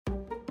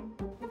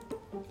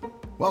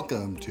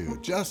Welcome to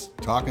Just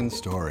Talking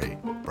Story,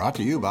 brought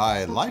to you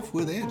by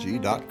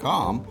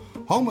LifeWithAngie.com,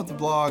 home of the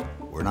blog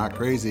We're Not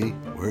Crazy,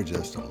 We're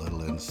Just a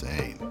Little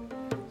Insane.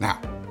 Now,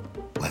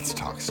 let's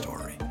talk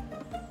story.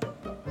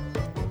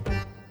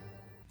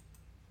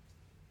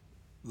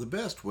 The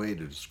best way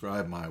to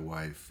describe my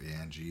wife,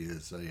 Angie,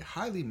 is a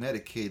highly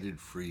medicated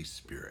free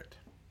spirit.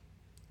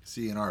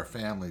 See, in our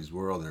family's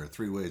world, there are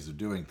three ways of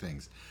doing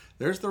things.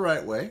 There's the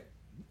right way,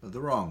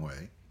 the wrong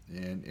way,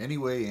 and any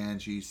way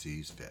Angie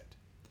sees fit.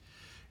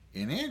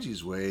 In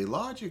Angie's way,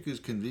 logic is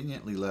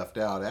conveniently left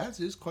out,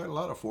 as is quite a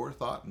lot of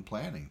forethought and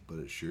planning, but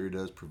it sure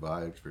does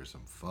provide for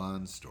some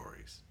fun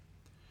stories.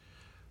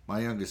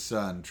 My youngest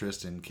son,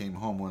 Tristan, came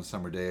home one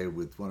summer day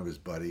with one of his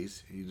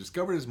buddies. He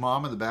discovered his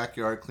mom in the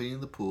backyard cleaning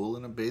the pool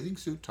in a bathing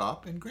suit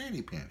top and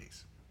granny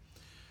panties.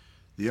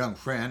 The young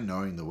friend,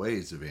 knowing the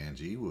ways of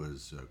Angie,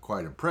 was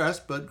quite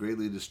impressed, but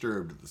greatly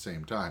disturbed at the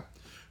same time.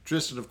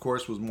 Tristan, of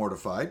course, was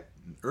mortified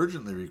and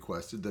urgently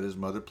requested that his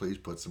mother please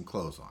put some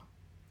clothes on.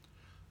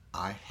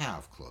 "I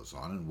have clothes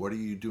on, and what are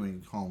you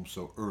doing home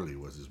so early?"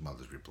 was his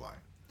mother's reply.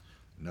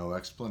 No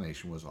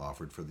explanation was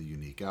offered for the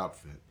unique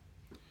outfit.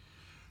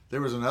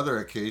 There was another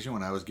occasion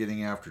when I was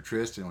getting after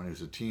Tristan when he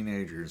was a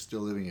teenager and still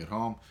living at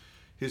home.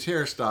 His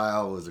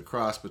hairstyle was a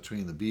cross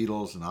between the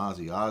Beatles and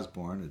Ozzy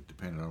Osbourne. It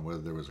depended on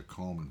whether there was a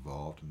comb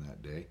involved in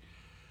that day.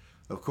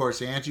 Of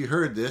course, Angie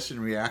heard this and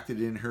reacted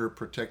in her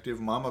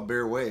protective mama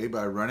bear way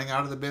by running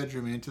out of the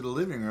bedroom into the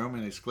living room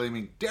and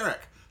exclaiming,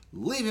 "Derek,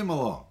 leave him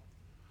alone."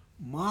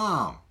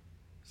 "Mom,"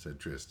 said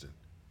Tristan,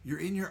 "you're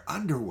in your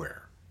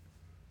underwear."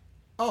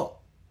 "Oh,"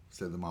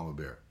 said the mama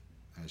bear,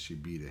 as she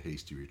beat a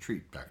hasty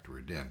retreat back to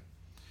her den.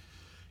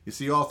 You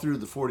see, all through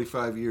the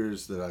 45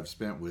 years that I've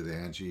spent with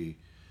Angie,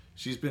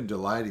 she's been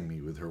delighting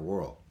me with her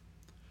world.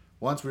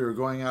 Once we were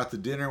going out to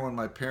dinner with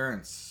my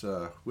parents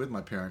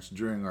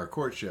during our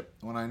courtship,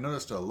 when I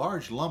noticed a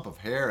large lump of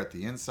hair at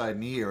the inside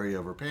knee area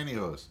of her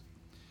pantyhose.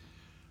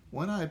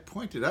 When I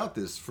pointed out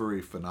this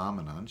furry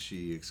phenomenon,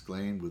 she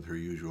exclaimed with her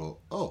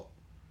usual "oh,"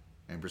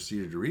 and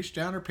proceeded to reach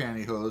down her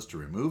pantyhose to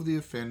remove the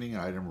offending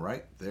item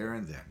right there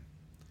and then.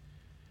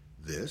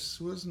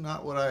 This was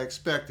not what I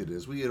expected,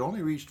 as we had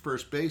only reached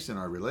first base in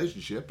our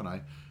relationship, and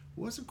I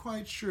wasn't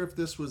quite sure if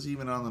this was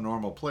even on the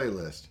normal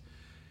playlist.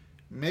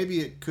 Maybe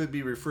it could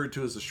be referred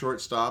to as a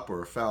shortstop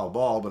or a foul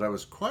ball, but I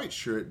was quite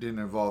sure it didn't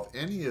involve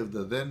any of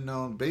the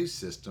then-known base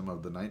system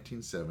of the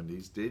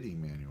 1970s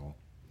dating manual.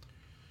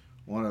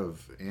 One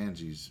of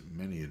Angie's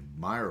many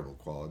admirable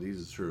qualities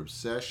is her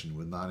obsession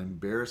with not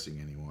embarrassing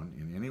anyone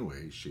in any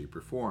way, shape,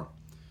 or form.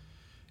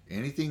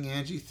 Anything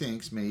Angie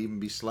thinks may even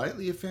be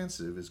slightly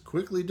offensive is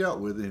quickly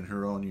dealt with in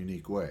her own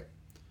unique way.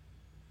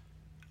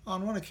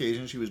 On one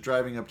occasion, she was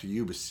driving up to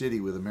Yuba City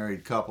with a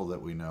married couple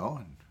that we know,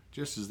 and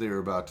just as they were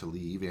about to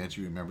leave,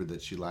 Angie remembered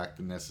that she lacked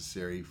the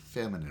necessary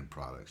feminine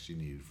products she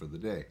needed for the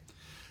day.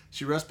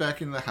 She rushed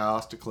back into the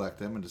house to collect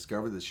them and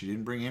discovered that she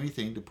didn't bring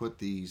anything to put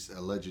these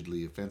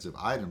allegedly offensive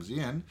items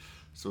in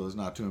so as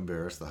not to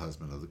embarrass the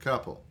husband of the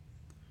couple.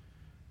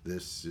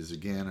 This is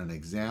again an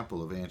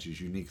example of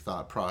Angie's unique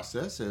thought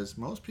process, as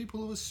most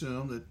people have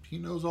assumed that he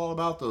knows all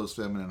about those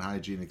feminine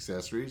hygiene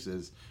accessories,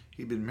 as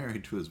he'd been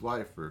married to his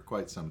wife for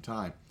quite some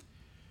time.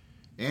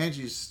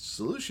 Angie's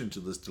solution to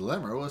this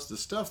dilemma was to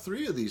stuff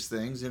 3 of these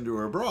things into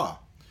her bra.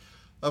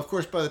 Of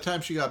course, by the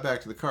time she got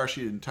back to the car,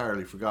 she had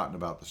entirely forgotten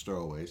about the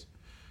stowaways.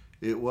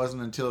 It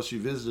wasn't until she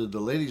visited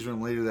the ladies'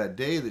 room later that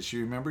day that she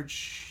remembered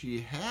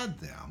she had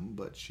them,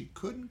 but she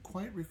couldn't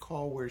quite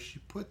recall where she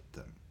put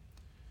them.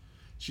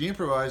 She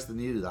improvised the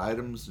needed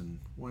items, and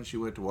when she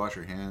went to wash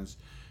her hands,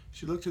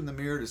 she looked in the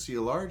mirror to see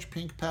a large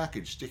pink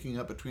package sticking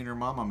up between her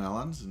mama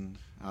melons and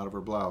out of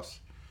her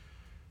blouse.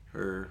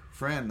 Her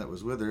friend that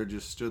was with her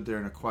just stood there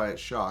in a quiet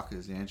shock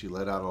as Angie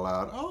let out a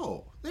loud,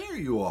 "Oh, there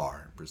you are,"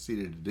 and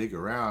proceeded to dig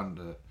around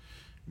and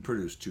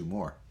produce 2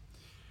 more.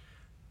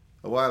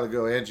 A while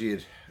ago, Angie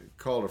had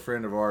called a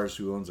friend of ours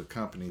who owns a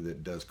company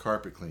that does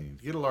carpet cleaning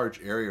to get a large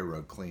area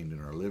rug cleaned in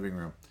our living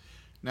room.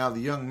 Now,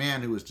 the young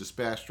man who was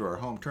dispatched to our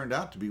home turned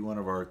out to be one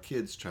of our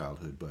kids'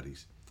 childhood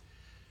buddies.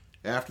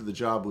 After the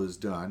job was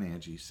done,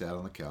 Angie sat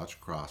on the couch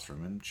across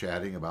from him,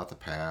 chatting about the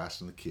past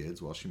and the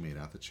kids while she made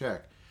out the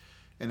check.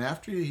 And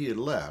after he had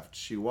left,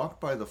 she walked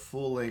by the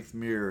full-length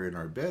mirror in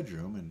our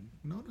bedroom and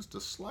noticed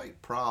a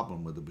slight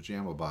problem with the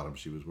pajama bottom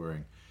she was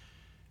wearing.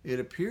 It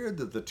appeared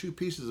that the 2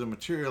 pieces of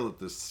material at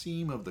the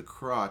seam of the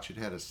crotch had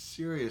had a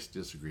serious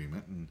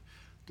disagreement and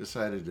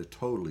decided to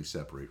totally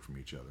separate from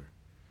each other.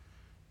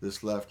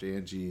 This left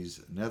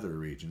Angie's nether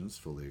regions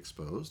fully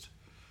exposed.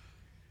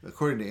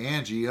 According to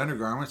Angie,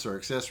 undergarments are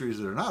accessories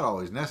that are not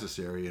always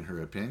necessary in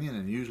her opinion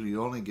and usually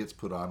only gets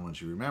put on when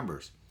she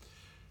remembers.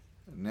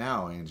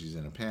 Now Angie's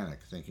in a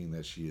panic, thinking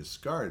that she has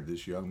scarred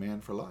this young man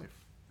for life.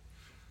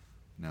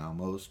 Now,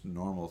 most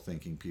normal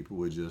thinking people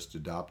would just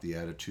adopt the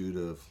attitude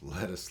of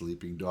let a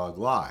sleeping dog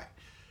lie.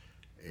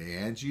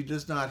 Angie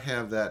does not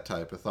have that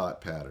type of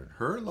thought pattern.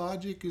 Her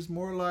logic is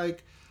more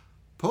like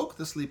poke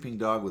the sleeping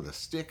dog with a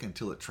stick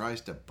until it tries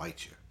to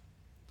bite you.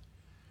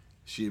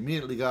 She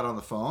immediately got on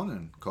the phone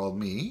and called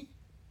me,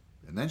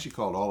 and then she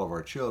called all of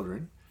our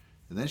children,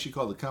 and then she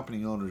called the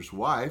company owner's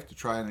wife to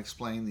try and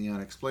explain the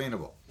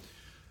unexplainable.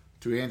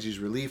 To Angie's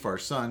relief, our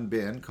son,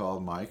 Ben,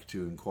 called Mike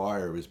to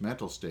inquire of his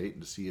mental state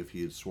and to see if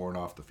he had sworn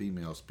off the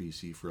female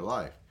species for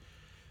life.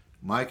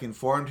 Mike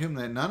informed him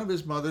that none of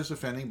his mother's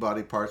offending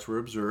body parts were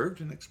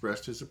observed and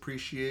expressed his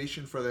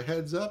appreciation for the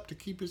heads up to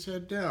keep his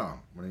head down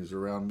when he was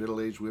around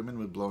middle-aged women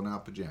with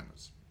blown-out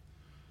pajamas.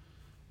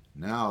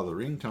 Now, the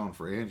ringtone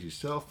for Angie's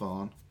cell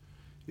phone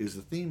is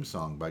the theme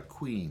song by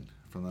Queen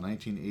from the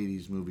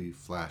 1980s movie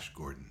Flash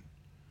Gordon.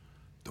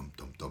 Dum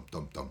dum dum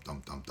dum dum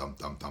dum dum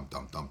dum dum dum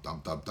dum dum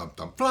dum dum dum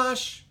dum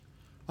Flash!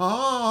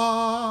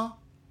 Ah!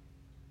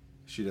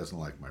 She doesn't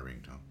like my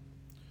ringtone.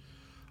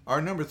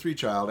 Our number 3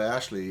 child,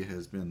 Ashley,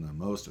 has been the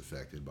most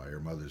affected by her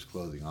mother's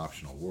clothing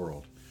optional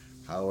world.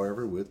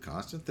 However, with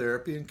constant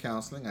therapy and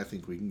counseling, I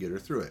think we can get her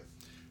through it.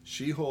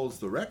 She holds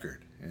the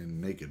record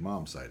in naked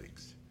mom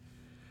sightings.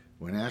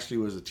 When Ashley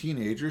was a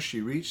teenager,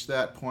 she reached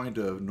that point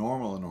of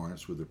normal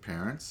annoyance with her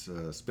parents,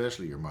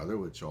 especially her mother,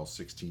 which all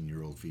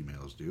 16-year-old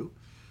females do.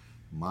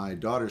 My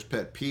daughter's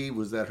pet peeve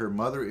was that her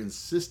mother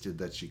insisted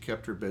that she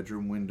kept her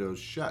bedroom windows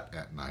shut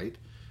at night,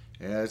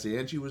 as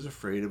Angie was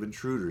afraid of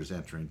intruders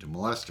entering to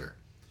molest her.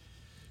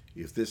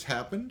 If this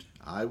happened,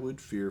 I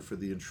would fear for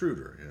the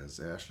intruder, as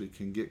Ashley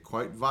can get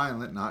quite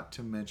violent, not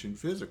to mention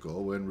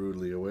physical, when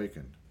rudely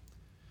awakened.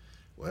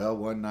 Well,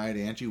 one night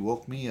Angie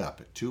woke me up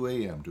at 2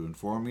 a.m. to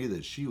inform me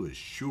that she was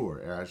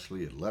sure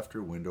Ashley had left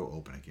her window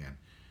open again.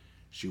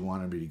 She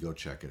wanted me to go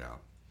check it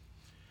out.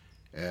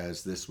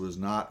 As this was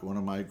not one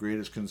of my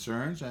greatest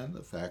concerns, and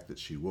the fact that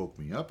she woke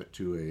me up at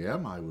 2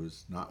 a.m., I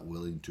was not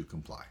willing to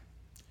comply.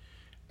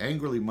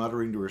 Angrily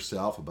muttering to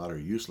herself about her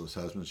useless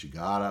husband, she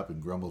got up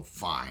and grumbled,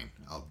 "Fine,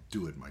 I'll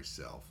do it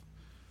myself."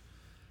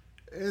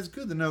 It's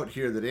good to note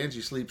here that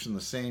Angie sleeps in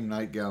the same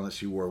nightgown that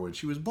she wore when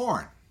she was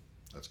born.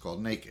 That's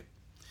called naked.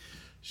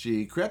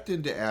 She crept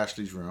into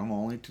Ashley's room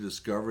only to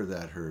discover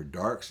that her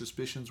dark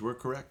suspicions were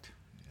correct.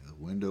 The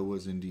window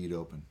was indeed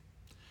open.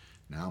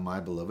 Now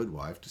my beloved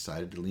wife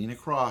decided to lean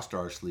across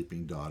our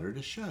sleeping daughter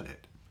to shut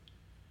it.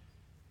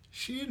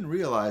 She didn't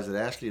realize that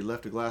Ashley had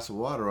left a glass of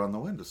water on the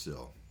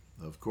windowsill.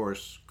 Of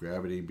course,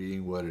 gravity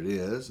being what it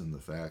is, and the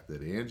fact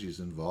that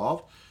Angie's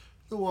involved,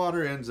 the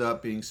water ends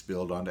up being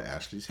spilled onto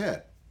Ashley's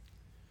head.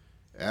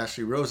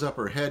 Ashley rose up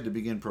her head to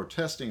begin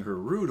protesting her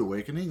rude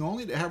awakening,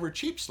 only to have her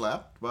cheek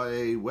slapped by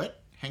a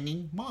wet,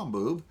 hanging mom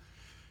boob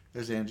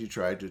as Angie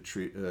tried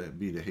to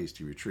beat a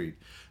hasty retreat.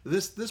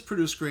 This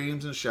produced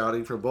screams and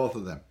shouting from both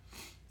of them.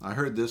 I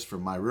heard this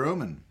from my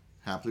room and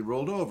happily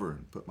rolled over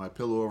and put my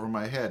pillow over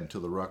my head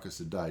until the ruckus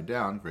had died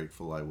down,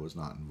 grateful I was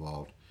not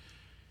involved.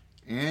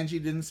 Angie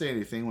didn't say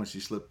anything when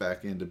she slipped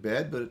back into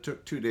bed, but it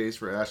took 2 days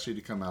for Ashley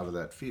to come out of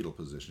that fetal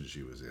position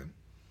she was in.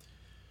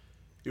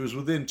 It was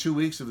within 2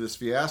 weeks of this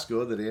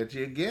fiasco that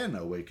Angie again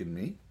awakened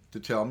me to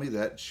tell me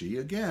that she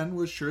again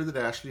was sure that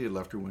Ashley had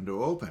left her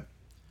window open.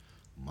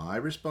 My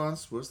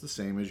response was the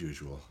same as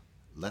usual.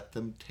 Let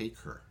them take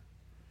her.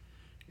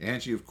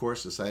 Angie, of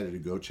course, decided to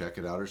go check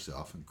it out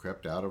herself and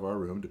crept out of our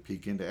room to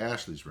peek into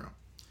Ashley's room.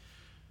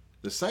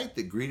 The sight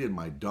that greeted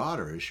my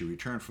daughter as she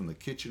returned from the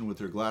kitchen with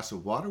her glass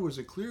of water was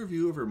a clear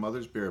view of her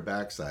mother's bare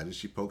backside as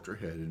she poked her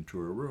head into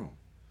her room.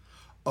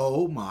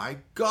 "Oh my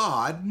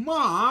God,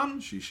 Mom!"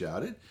 she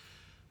shouted.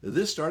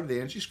 This started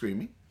Angie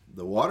screaming.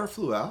 The water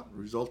flew out,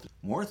 resulted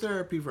in more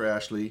therapy for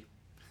Ashley,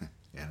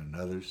 and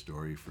another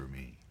story for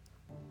me.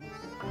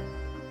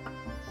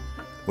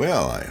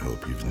 Well, I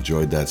hope you've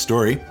enjoyed that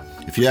story.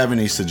 If you have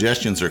any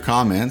suggestions or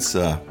comments,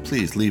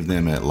 please leave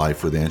them at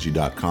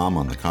lifewithangie.com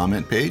on the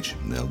comment page,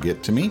 and they'll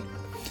get to me.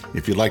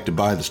 If you'd like to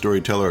buy the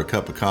storyteller a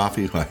cup of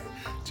coffee, well,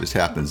 it just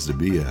happens to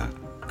be a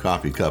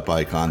coffee cup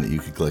icon that you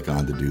can click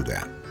on to do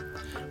that.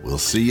 We'll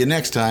see you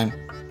next time.